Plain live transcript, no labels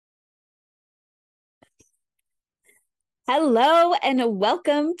Hello and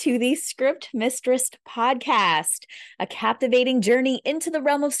welcome to the Script Mistress podcast, a captivating journey into the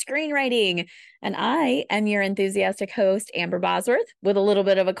realm of screenwriting. And I am your enthusiastic host, Amber Bosworth, with a little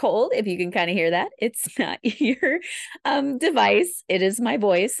bit of a cold, if you can kind of hear that. It's not your device, it is my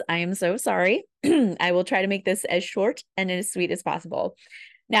voice. I am so sorry. I will try to make this as short and as sweet as possible.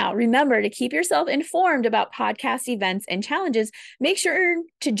 Now, remember to keep yourself informed about podcast events and challenges. Make sure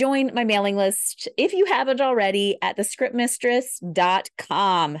to join my mailing list if you haven't already at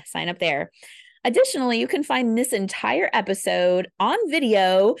thescriptmistress.com. Sign up there. Additionally, you can find this entire episode on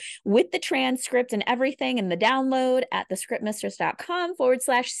video with the transcript and everything in the download at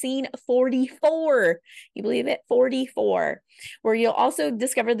thescriptmistress.com/scene 44. You believe it? 44, where you'll also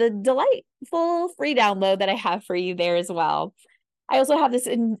discover the delightful free download that I have for you there as well. I also have this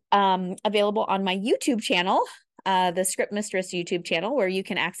available on my YouTube channel, the Script Mistress YouTube channel, where you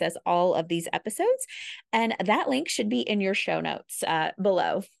can access all of these episodes. And that link should be in your show notes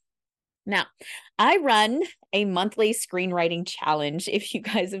below. Now, I run a monthly screenwriting challenge. If you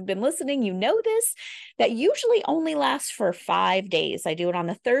guys have been listening, you know this, that usually only lasts for 5 days. I do it on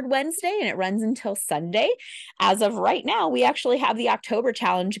the third Wednesday and it runs until Sunday. As of right now, we actually have the October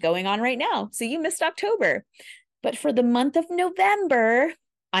challenge going on right now. So you missed October. But for the month of November,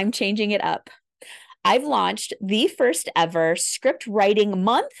 I'm changing it up. I've launched the first ever script writing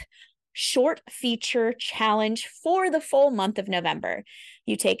month short feature challenge for the full month of November.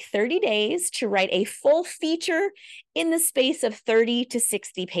 You take 30 days to write a full feature in the space of 30 to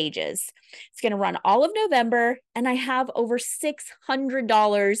 60 pages. It's going to run all of November, and I have over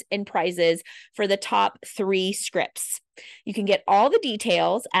 $600 in prizes for the top 3 scripts. You can get all the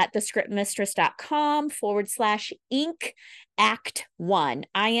details at thescriptmistress.com/Inc Act 1,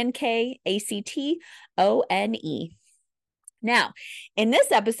 INKACTONE. Now, in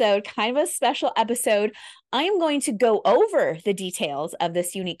this episode, kind of a special episode, I am going to go over the details of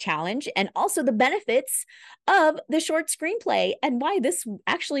this unique challenge and also the benefits of the short screenplay and why this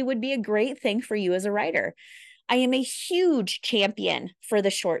actually would be a great thing for you as a writer. I am a huge champion for the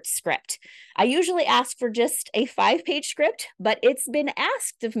short script. I usually ask for just a 5-page script, but it's been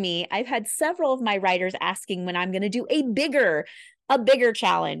asked of me. I've had several of my writers asking when I'm going to do a bigger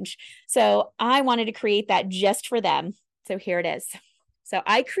challenge. So I wanted to create that just for them. So here it is. So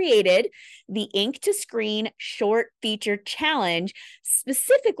I created the Ink to Screen Short Feature Challenge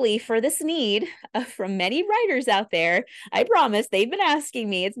specifically for this need from many writers out there. I promise they've been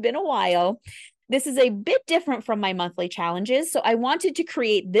asking me. It's been a while. This is a bit different from my monthly challenges, so I wanted to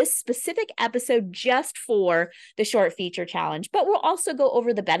create this specific episode just for the short feature challenge, but we'll also go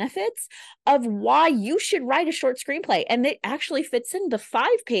over the benefits of why you should write a short screenplay, and it actually fits in the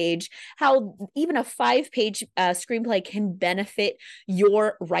 5-page, how even a 5-page screenplay can benefit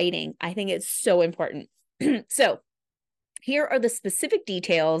your writing. I think it's so important. So here are the specific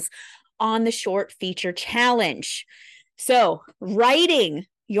details on the short feature challenge. So writing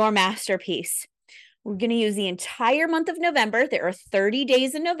your masterpiece. We're going to use the entire month of November. There are 30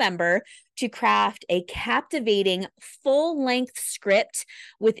 days in November to craft a captivating full-length script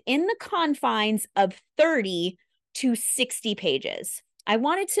within the confines of 30 to 60 pages. I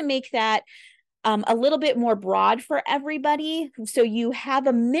wanted to make that a little bit more broad for everybody. So you have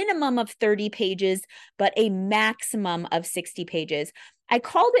a minimum of 30 pages, but a maximum of 60 pages. I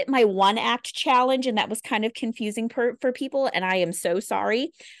called it my 1-act challenge, and that was kind of confusing for people, and I am so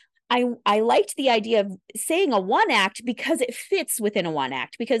sorry. I liked the idea of saying a 1-act because it fits within a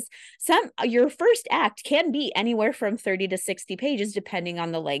 1-act, because your first act can be anywhere from 30 to 60 pages, depending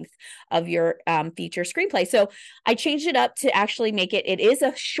on the length of your feature screenplay. So I changed it up to actually make it is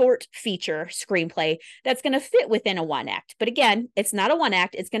a short feature screenplay that's going to fit within a 1-act. But again, it's not a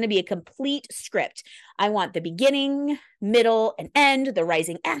 1-act. It's going to be a complete script. I want the beginning, middle, and end, the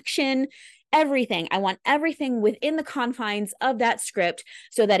rising action, everything. I want everything within the confines of that script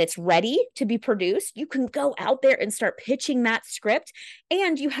so that it's ready to be produced. You can go out there and start pitching that script,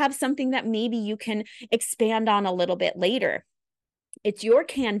 and you have something that maybe you can expand on a little bit later. It's your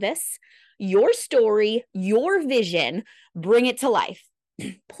canvas, your story, your vision. Bring it to life.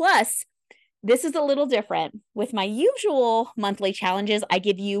 Plus, this is a little different. With my usual monthly challenges, I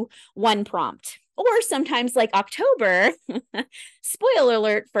give you 1 prompt. Or sometimes, like October, spoiler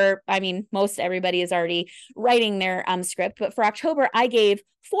alert most everybody is already writing their script, but for October, I gave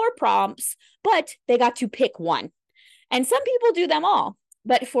 4 prompts, but they got to pick 1. And some people do them all.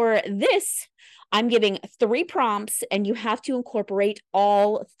 But for this, I'm giving 3 prompts, and you have to incorporate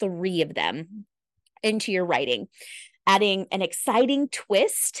all 3 of them into your writing, adding an exciting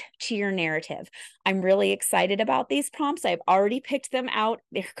twist to your narrative. I'm really excited about these prompts. I've already picked them out.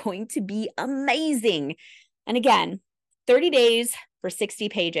 They're going to be amazing. And again, 30 days for 60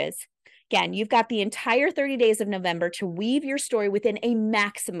 pages. Again, you've got the entire 30 days of November to weave your story within a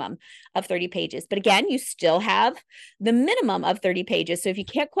maximum of 30 pages. But again, you still have the minimum of 30 pages. So if you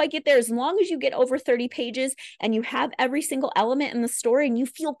can't quite get there, as long as you get over 30 pages and you have every single element in the story and you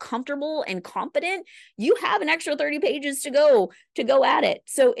feel comfortable and confident, you have an extra 30 pages to go at it.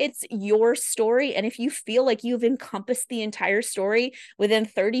 So it's your story. And if you feel like you've encompassed the entire story within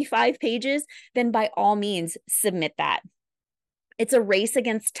 35 pages, then by all means, submit that. It's a race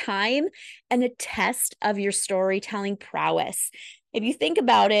against time and a test of your storytelling prowess. If you think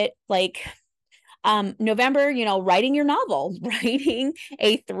about it, like November, writing your novel, writing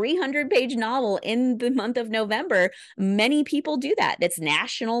a 300-page novel in the month of November, many people do that. It's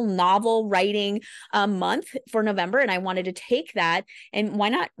National Novel Writing Month for November, and I wanted to take that, and why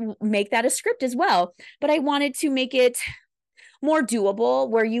not make that a script as well? But I wanted to make it more doable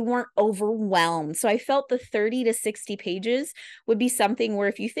where you weren't overwhelmed. So I felt the 30 to 60 pages would be something where,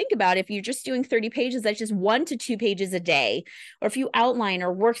 if you think about it, if you're just doing 30 pages, that's just 1 to 2 pages a day. Or if you outline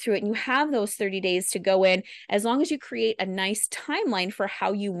or work through it and you have those 30 days to go in, as long as you create a nice timeline for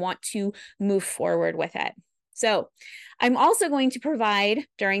how you want to move forward with it. So I'm also going to provide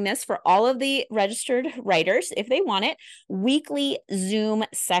during this, for all of the registered writers, if they want it, weekly Zoom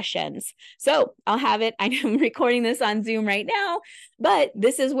sessions. So I'll have it. I'm recording this on Zoom right now, but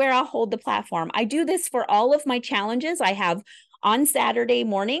this is where I'll hold the platform. I do this for all of my challenges. I have on Saturday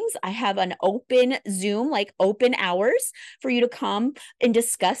mornings, I have an open Zoom, like open hours for you to come and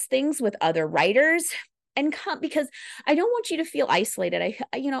discuss things with other writers. And come, because I don't want you to feel isolated.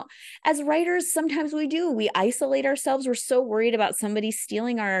 As writers, sometimes we isolate ourselves. We're so worried about somebody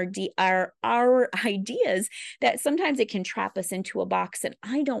stealing our ideas that sometimes it can trap us into a box. And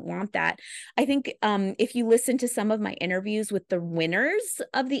I don't want that. I think if you listen to some of my interviews with the winners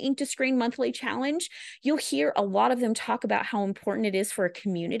of the Ink to Screen Monthly Challenge, you'll hear a lot of them talk about how important it is for a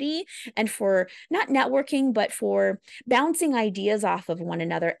community and for not networking, but for bouncing ideas off of one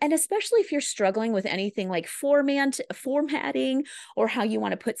another. And especially if you're struggling with anything like formatting or how you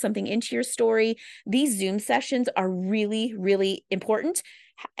want to put something into your story, these Zoom sessions are really, really important.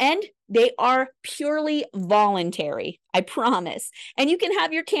 And they are purely voluntary, I promise. And you can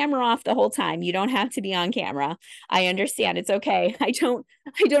have your camera off the whole time. You don't have to be on camera. I understand. It's okay. I don't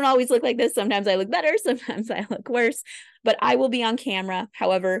always look like this. Sometimes I look better. Sometimes I look worse. But I will be on camera.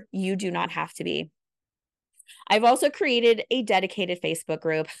 However, you do not have to be. I've also created a dedicated Facebook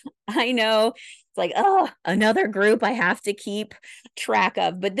group. I know it's like, oh, another group I have to keep track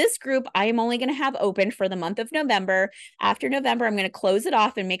of. But this group I am only going to have open for the month of November. After November, I'm going to close it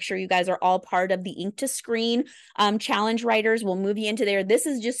off and make sure you guys are all part of the Ink to Screen challenge writers. We'll move you into there. This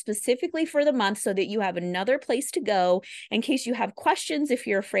is just specifically for the month so that you have another place to go in case you have questions, if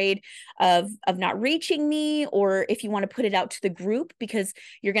you're afraid of not reaching me, or if you want to put it out to the group, because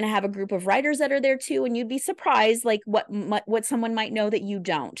you're going to have a group of writers that are there too, and you'd be surprised like what someone might know that you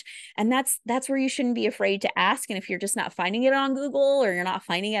don't. And that's where you shouldn't be afraid to ask. And if you're just not finding it on Google or you're not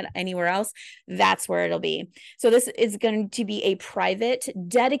finding it anywhere else, that's where it'll be. So this is going to be a private,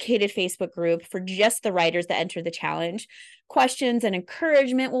 dedicated Facebook group for just the writers that enter the challenge. Questions and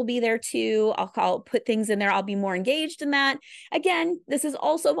encouragement will be there too. I'll put things in there. I'll be more engaged in that. Again, this is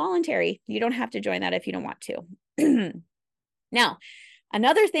also voluntary. You don't have to join that if you don't want to. Now,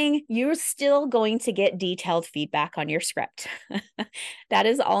 another thing, you're still going to get detailed feedback on your script. That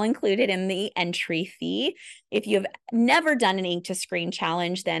is all included in the entry fee. If you've never done an Ink to Screen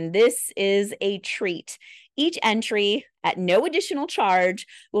challenge, then this is a treat. Each entry, at no additional charge,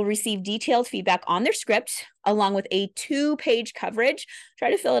 will receive detailed feedback on their script, along with a 2-page coverage.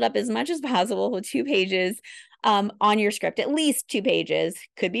 Try to fill it up as much as possible with 2 pages on your script, at least 2 pages,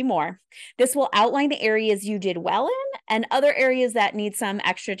 could be more. This will outline the areas you did well in and other areas that need some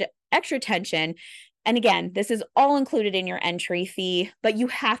extra attention. And again, this is all included in your entry fee, but you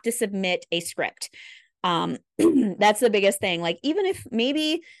have to submit a script. That's the biggest thing. Like, even if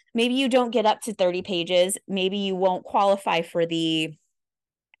maybe you don't get up to 30 pages, maybe you won't qualify for the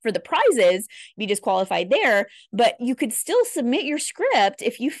prizes, be disqualified there, but you could still submit your script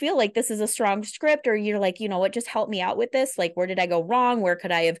if you feel like this is a strong script, or you're like, you know what, just help me out with this. Like, where did I go wrong? Where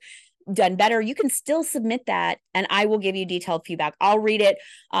could I have done better? You can still submit that, and I will give you detailed feedback. I'll read it.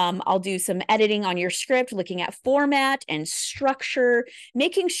 I'll do some editing on your script, looking at format and structure,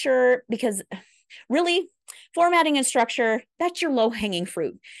 making sure, because really, formatting and structure, that's your low-hanging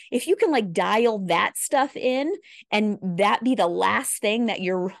fruit. If you can like dial that stuff in and that be the last thing that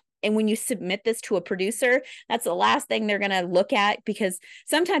you're And when you submit this to a producer, that's the last thing they're going to look at, because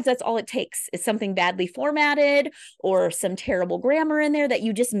sometimes that's all it takes is something badly formatted or some terrible grammar in there that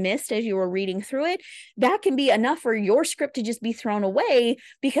you just missed as you were reading through it. That can be enough for your script to just be thrown away,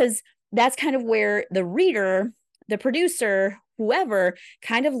 because that's kind of where the reader, the producer, whoever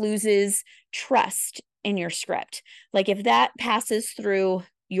kind of loses trust in your script. Like if that passes through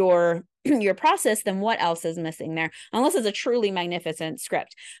your process, then what else is missing there? Unless it's a truly magnificent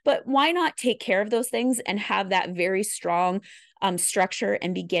script. But why not take care of those things and have that very strong structure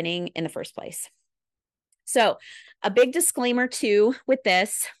and beginning in the first place? So a big disclaimer too with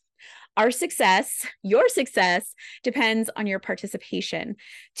this: our success, your success, depends on your participation.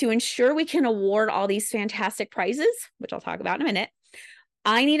 To ensure we can award all these fantastic prizes, which I'll talk about in a minute,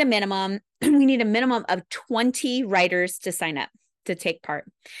 we need a minimum of 20 writers to sign up to take part.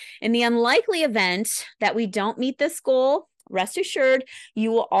 In the unlikely event that we don't meet this goal, rest assured, you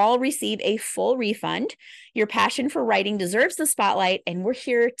will all receive a full refund. Your passion for writing deserves the spotlight, and we're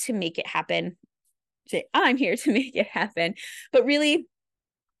here to make it happen. I'm here to make it happen. But really,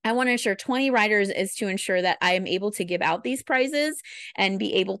 I want to ensure 20 writers is to ensure that I am able to give out these prizes and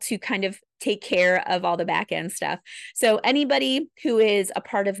be able to kind of take care of all the back end stuff. So anybody who is a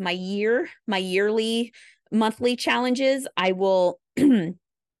part of my yearly, monthly challenges, I will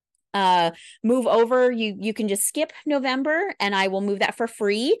move over. You can just skip November and I will move that for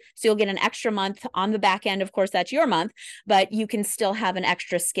free. So you'll get an extra month on the back end. Of course, that's your month, but you can still have an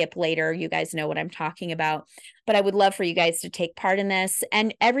extra skip later. You guys know what I'm talking about. But I would love for you guys to take part in this,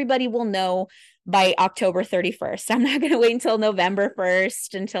 and everybody will know by October 31st. I'm not going to wait until November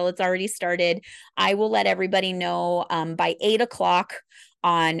 1st until it's already started. I will let everybody know by 8 o'clock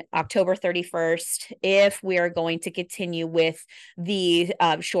on October 31st if we are going to continue with the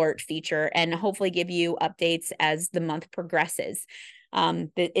short feature, and hopefully give you updates as the month progresses.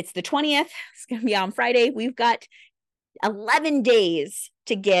 It's the 20th. It's going to be on Friday. We've got 11 days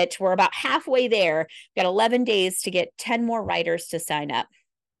to get, we're about halfway there. We've got 11 days to get 10 more writers to sign up.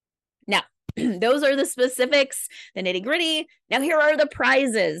 Now, those are the specifics, the nitty gritty. Now here are the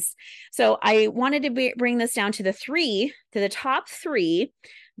prizes. So I wanted to bring this down to the top three.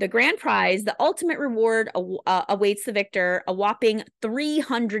 The grand prize, the ultimate reward awaits the victor, a whopping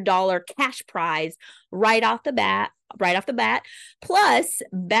 $300 cash prize right off the bat, plus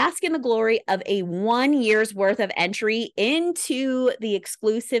bask in the glory of a 1 year's worth of entry into the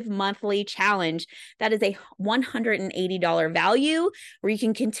exclusive monthly challenge. That is a $180 value where you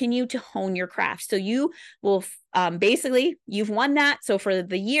can continue to hone your craft. So you will basically, you've won that. So for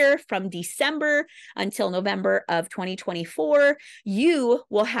the year from December until November of 2024, you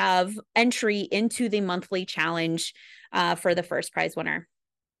will have entry into the monthly challenge for the first prize winner.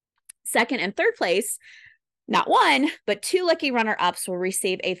 Second and third place, not one, but two lucky runner-ups will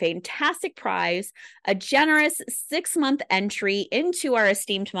receive a fantastic prize, a generous 6-month entry into our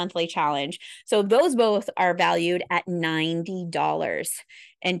esteemed monthly challenge. So those both are valued at $90.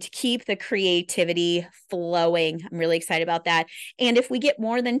 And to keep the creativity flowing, I'm really excited about that. And if we get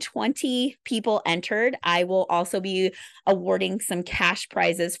more than 20 people entered, I will also be awarding some cash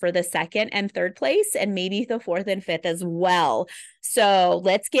prizes for the second and third place, and maybe the fourth and fifth as well. So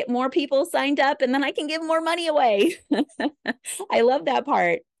let's get more people signed up, and then I can give more money away. I love that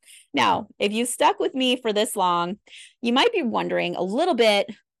part. Now, if you stuck with me for this long, you might be wondering a little bit,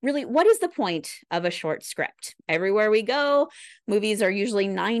 really, what is the point of a short script? Everywhere we go, movies are usually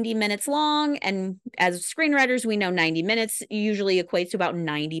 90 minutes long. And as screenwriters, we know 90 minutes usually equates to about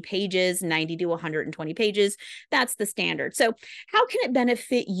 90 pages, 90 to 120 pages. That's the standard. So how can it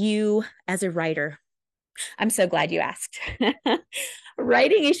benefit you as a writer? I'm so glad you asked.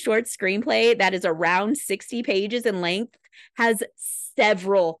 Writing a short screenplay that is around 60 pages in length has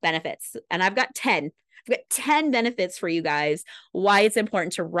several benefits, and I've got 10. I've got 10 benefits for you guys why it's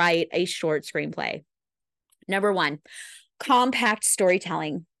important to write a short screenplay. Number one, compact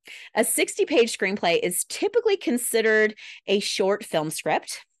storytelling. A 60-page screenplay is typically considered a short film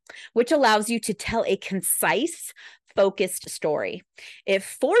script, which allows you to tell a concise, focused story. It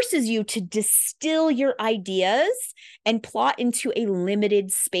forces you to distill your ideas and plot into a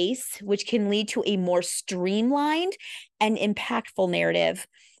limited space, which can lead to a more streamlined and impactful narrative.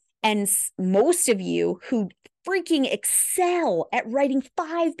 And most of you who freaking excel at writing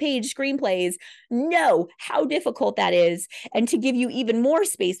 5-page screenplays know how difficult that is. And to give you even more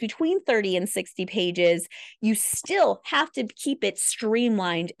space between 30 and 60 pages, you still have to keep it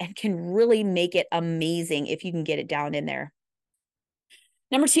streamlined and can really make it amazing if you can get it down in there.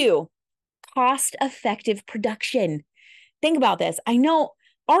 Number two, cost-effective production. Think about this. I know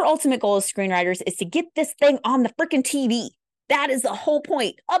our ultimate goal as screenwriters is to get this thing on the freaking TV. That is the whole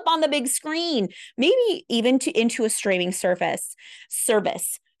point, up on the big screen, maybe even into a streaming service.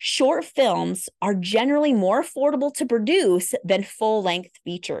 Short films are generally more affordable to produce than full-length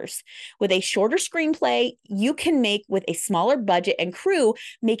features. With a shorter screenplay, you can make with a smaller budget and crew,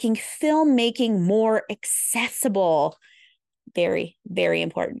 making filmmaking more accessible. Very, very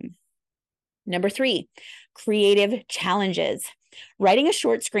important. Number 3, creative challenges. Writing a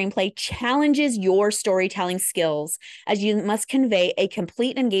short screenplay challenges your storytelling skills, as you must convey a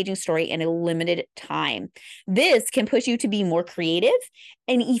complete and engaging story in a limited time. This can push you to be more creative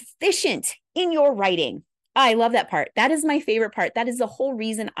and efficient in your writing. I love that part. That is my favorite part. That is the whole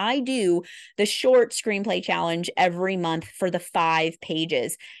reason I do the short screenplay challenge every month for the 5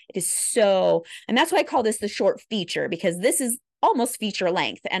 pages. It is so, and that's why I call this the short feature, because this is almost feature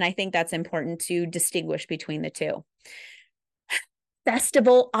length. And I think that's important to distinguish between the two.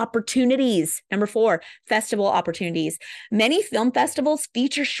 Festival opportunities. Number 4, festival opportunities. Many film festivals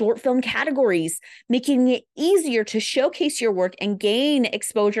feature short film categories, making it easier to showcase your work and gain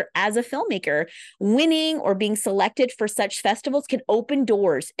exposure as a filmmaker. Winning or being selected for such festivals can open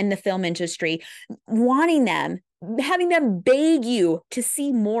doors in the film industry, having them beg you to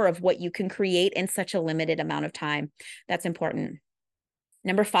see more of what you can create in such a limited amount of time. That's important.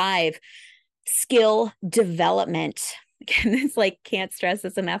 Number 5, skill development. Again, it's like, can't stress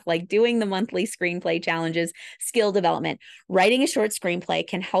this enough, like doing the monthly screenplay challenges, skill development. Writing a short screenplay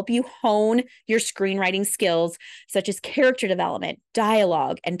can help you hone your screenwriting skills, such as character development,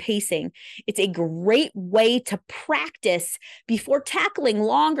 dialogue, and pacing. It's a great way to practice before tackling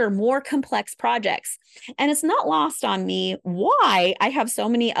longer, more complex projects. And it's not lost on me why I have so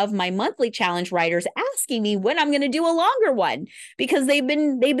many of my monthly challenge writers asking me when I'm going to do a longer one, because they've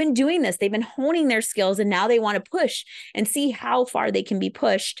been doing this. They've been honing their skills, and now they want to push and see how far they can be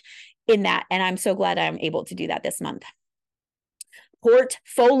pushed in that. And I'm so glad I'm able to do that this month.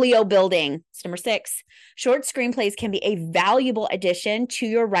 Portfolio building. It's number 6. Short screenplays can be a valuable addition to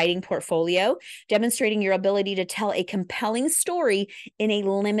your writing portfolio, demonstrating your ability to tell a compelling story in a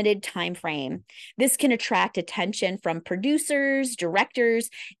limited time frame. This can attract attention from producers, directors,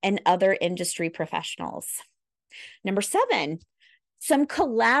 and other industry professionals. Number 7, some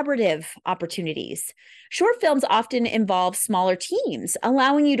collaborative opportunities. Short films often involve smaller teams,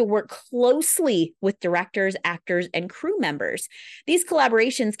 allowing you to work closely with directors, actors, and crew members. These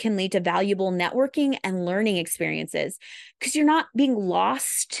collaborations can lead to valuable networking and learning experiences, because you're not being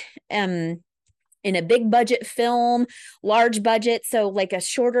lost in a big budget film, large budget. So like a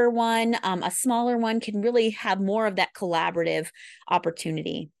shorter one, a smaller one can really have more of that collaborative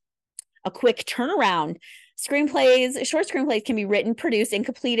opportunity. A quick turnaround. Short screenplays can be written, produced, and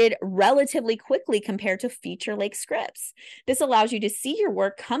completed relatively quickly compared to feature-length scripts. This allows you to see your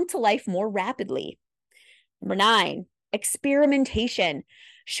work come to life more rapidly. Number 9, experimentation.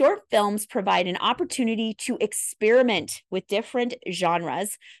 Short films provide an opportunity to experiment with different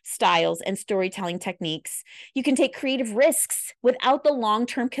genres, styles, and storytelling techniques. You can take creative risks without the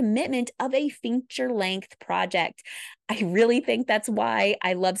long-term commitment of a feature-length project. I really think that's why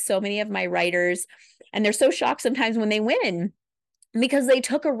I love so many of my writers, and they're so shocked sometimes when they win, because they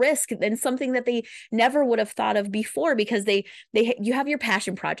took a risk and something that they never would have thought of before, because you have your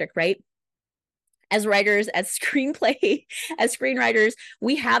passion project, right? As writers, as screenwriters,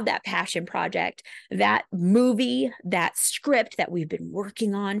 we have that passion project, that movie, that script that we've been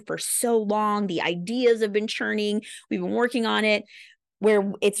working on for so long. The ideas have been churning. We've been working on it,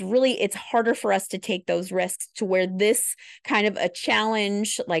 where it's harder for us to take those risks, to where this kind of a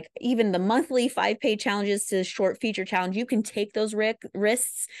challenge, like even the monthly 5-page challenges to the short feature challenge, you can take those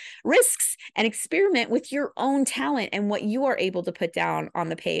risks and experiment with your own talent and what you are able to put down on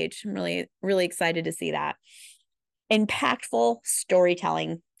the page. I'm really, really excited to see that. Impactful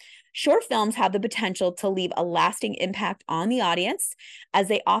storytelling. Short films have the potential to leave a lasting impact on the audience, as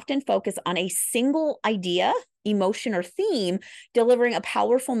they often focus on a single idea, emotion, or theme, delivering a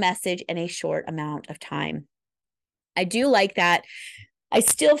powerful message in a short amount of time. I do like that. I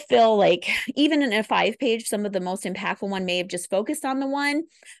still feel like even in a 5-page, some of the most impactful one may have just focused on the one,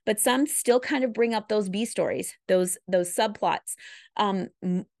 but some still kind of bring up those B stories, those subplots,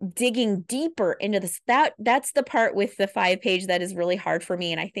 digging deeper into this. That's the part with the 5-page that is really hard for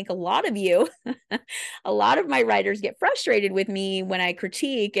me. And I think a lot of you, a lot of my writers get frustrated with me when I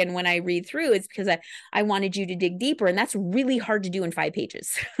critique and when I read through. It's because I wanted you to dig deeper, and that's really hard to do in 5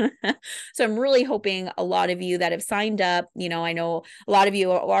 pages. So I'm really hoping a lot of you that have signed up, I know a lot of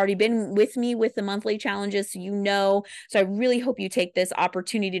you have already been with me with the monthly challenges, so I really hope you take this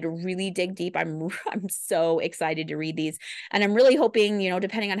opportunity to really dig deep. I'm so excited to read these, and I'm really hoping,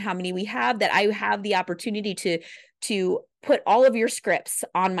 depending on how many we have, that I have the opportunity to put all of your scripts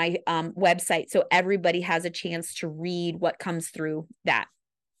on my website so everybody has a chance to read what comes through that.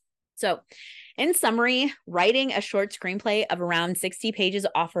 So in summary, writing a short screenplay of around 60 pages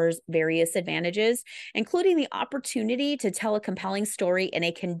offers various advantages, including the opportunity to tell a compelling story in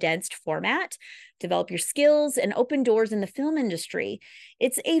a condensed format, develop your skills, and open doors in the film industry.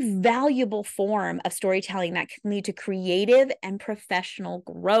 It's a valuable form of storytelling that can lead to creative and professional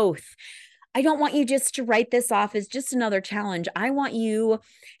growth. I don't want you just to write this off as just another challenge. I don't want you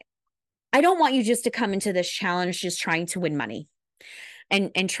just to come into this challenge just trying to win money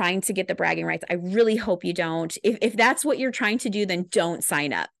and trying to get the bragging rights. I really hope you don't. If that's what you're trying to do, then don't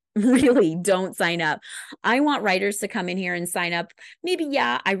sign up. Really, don't sign up. I want writers to come in here and sign up. Maybe,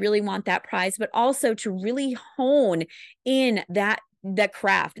 yeah, I really want that prize, but also to really hone in that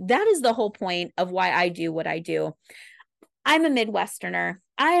craft. That is the whole point of why I do what I do. I'm a Midwesterner.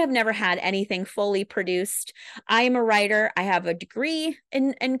 I have never had anything fully produced. I am a writer. I have a degree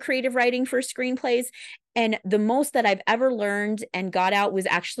in creative writing for screenplays. And the most that I've ever learned and got out was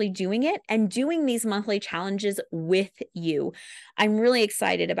actually doing it and doing these monthly challenges with you. I'm really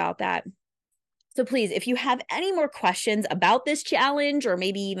excited about that. So please, if you have any more questions about this challenge or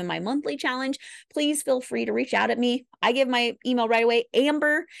maybe even my monthly challenge, please feel free to reach out at me. I give my email right away,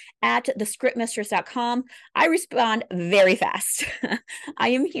 amber@thescriptmistress.com. I respond very fast. I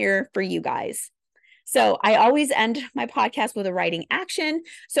am here for you guys. So I always end my podcast with a writing action.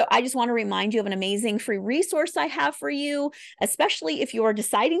 So I just want to remind you of an amazing free resource I have for you, especially if you are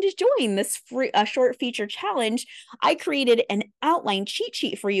deciding to join this free short feature challenge. I created an outline cheat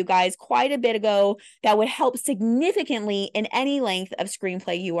sheet for you guys quite a bit ago that would help significantly in any length of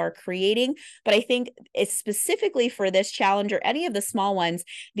screenplay you are creating. But I think it's specifically for this challenge or any of the small ones,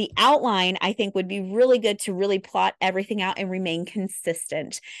 the outline I think would be really good to really plot everything out and remain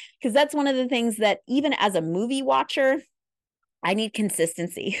consistent. Because that's one of the things that even as a movie watcher, I need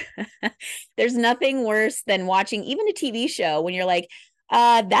consistency. There's nothing worse than watching even a TV show when you're like,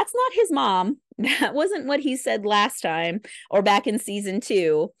 that's not his mom. That wasn't what he said last time or back in season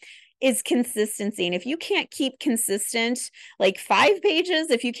 2. Is consistency. And if you can't keep consistent, like 5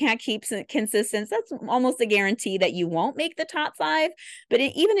 pages, if you can't keep consistent, that's almost a guarantee that you won't make the top 5. But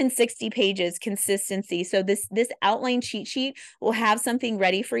even in 60 pages, consistency. So this outline cheat sheet will have something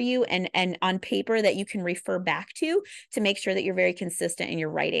ready for you and on paper that you can refer back to make sure that you're very consistent in your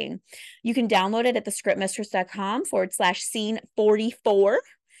writing. You can download it at thescriptmistress.com/scene 44.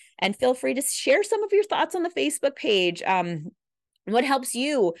 And feel free to share some of your thoughts on the Facebook page. What helps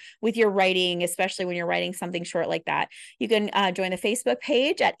you with your writing, especially when you're writing something short like that. You can join the Facebook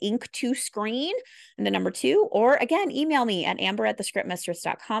page at Ink2Screen and the number 2, or again, email me at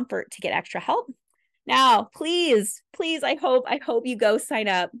amber@thescriptmistress.com to get extra help. Now, please, I hope you go sign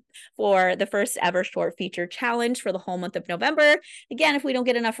up for the first ever short feature challenge for the whole month of November. Again, if we don't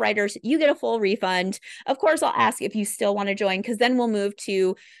get enough writers, you get a full refund. Of course, I'll ask if you still want to join, because then we'll move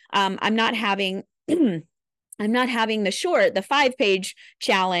to, I'm not having the 5-page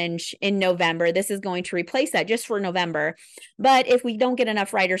challenge in November. This is going to replace that just for November. But if we don't get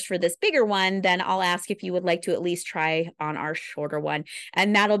enough writers for this bigger one, then I'll ask if you would like to at least try on our shorter one.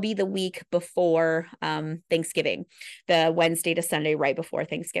 And that'll be the week before Thanksgiving, the Wednesday to Sunday right before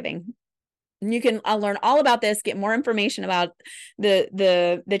Thanksgiving. You can learn all about this, get more information about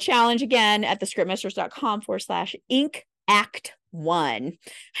the challenge again at thescriptmistress.com/Ink Act 1.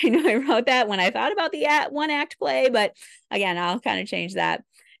 I know I wrote that when I thought about the one act play, but again, I'll kind of change that.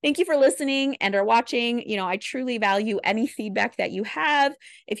 Thank you for listening and or watching. I truly value any feedback that you have.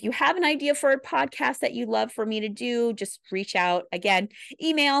 If you have an idea for a podcast that you'd love for me to do, just reach out. Again,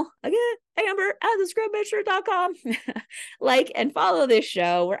 email amber@thescriptmistress.com. Like and follow this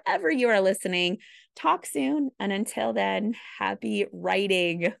show wherever you are listening. Talk soon. And until then, happy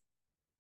writing.